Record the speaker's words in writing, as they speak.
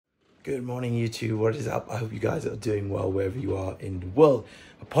Good morning, YouTube. What is up? I hope you guys are doing well wherever you are in the world.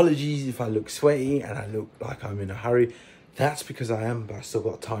 Apologies if I look sweaty and I look like I'm in a hurry. That's because I am, but I still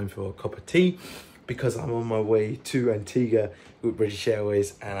got time for a cup of tea because I'm on my way to Antigua with British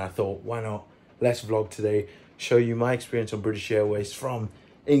Airways, and I thought, why not? Let's vlog today, show you my experience on British Airways from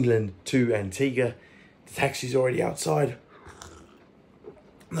England to Antigua. The taxi's already outside.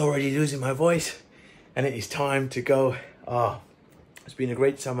 I'm already losing my voice and it is time to go. It's been a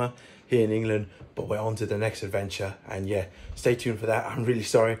great summer here in England, but we're on to the next adventure, and yeah, stay tuned for that. I'm really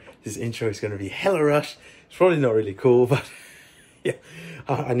sorry, this intro is going to be hella rushed. It's probably not really cool, but yeah,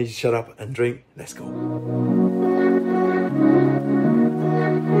 I need to shut up and drink. Let's go.